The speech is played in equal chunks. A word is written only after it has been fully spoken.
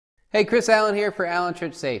Hey, Chris Allen here for Allen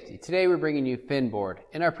Trench Safety. Today we're bringing you fin board.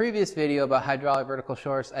 In our previous video about hydraulic vertical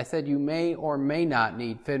shorts, I said you may or may not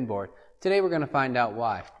need fin board. Today we're going to find out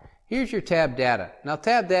why. Here's your tab data. Now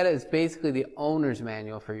tab data is basically the owner's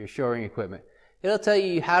manual for your shoring equipment. It'll tell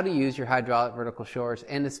you how to use your hydraulic vertical shorts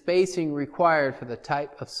and the spacing required for the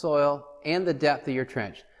type of soil and the depth of your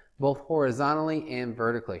trench, both horizontally and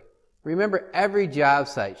vertically. Remember, every job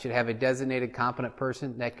site should have a designated competent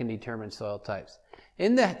person that can determine soil types.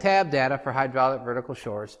 In the tab data for hydraulic vertical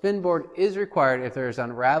shorts, fin board is required if there is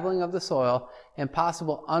unraveling of the soil and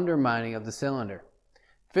possible undermining of the cylinder.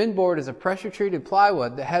 Fin board is a pressure-treated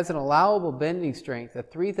plywood that has an allowable bending strength of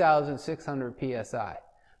 3,600 psi.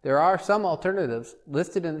 There are some alternatives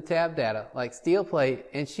listed in the tab data, like steel plate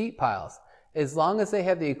and sheet piles, as long as they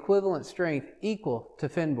have the equivalent strength equal to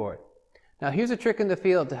fin board. Now here's a trick in the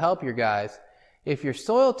field to help your guys. If your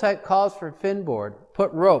soil type calls for fin board,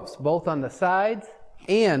 put ropes both on the sides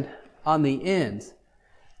and on the ends.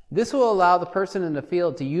 This will allow the person in the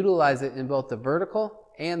field to utilize it in both the vertical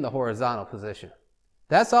and the horizontal position.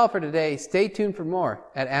 That's all for today. Stay tuned for more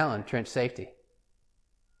at Allen Trench Safety.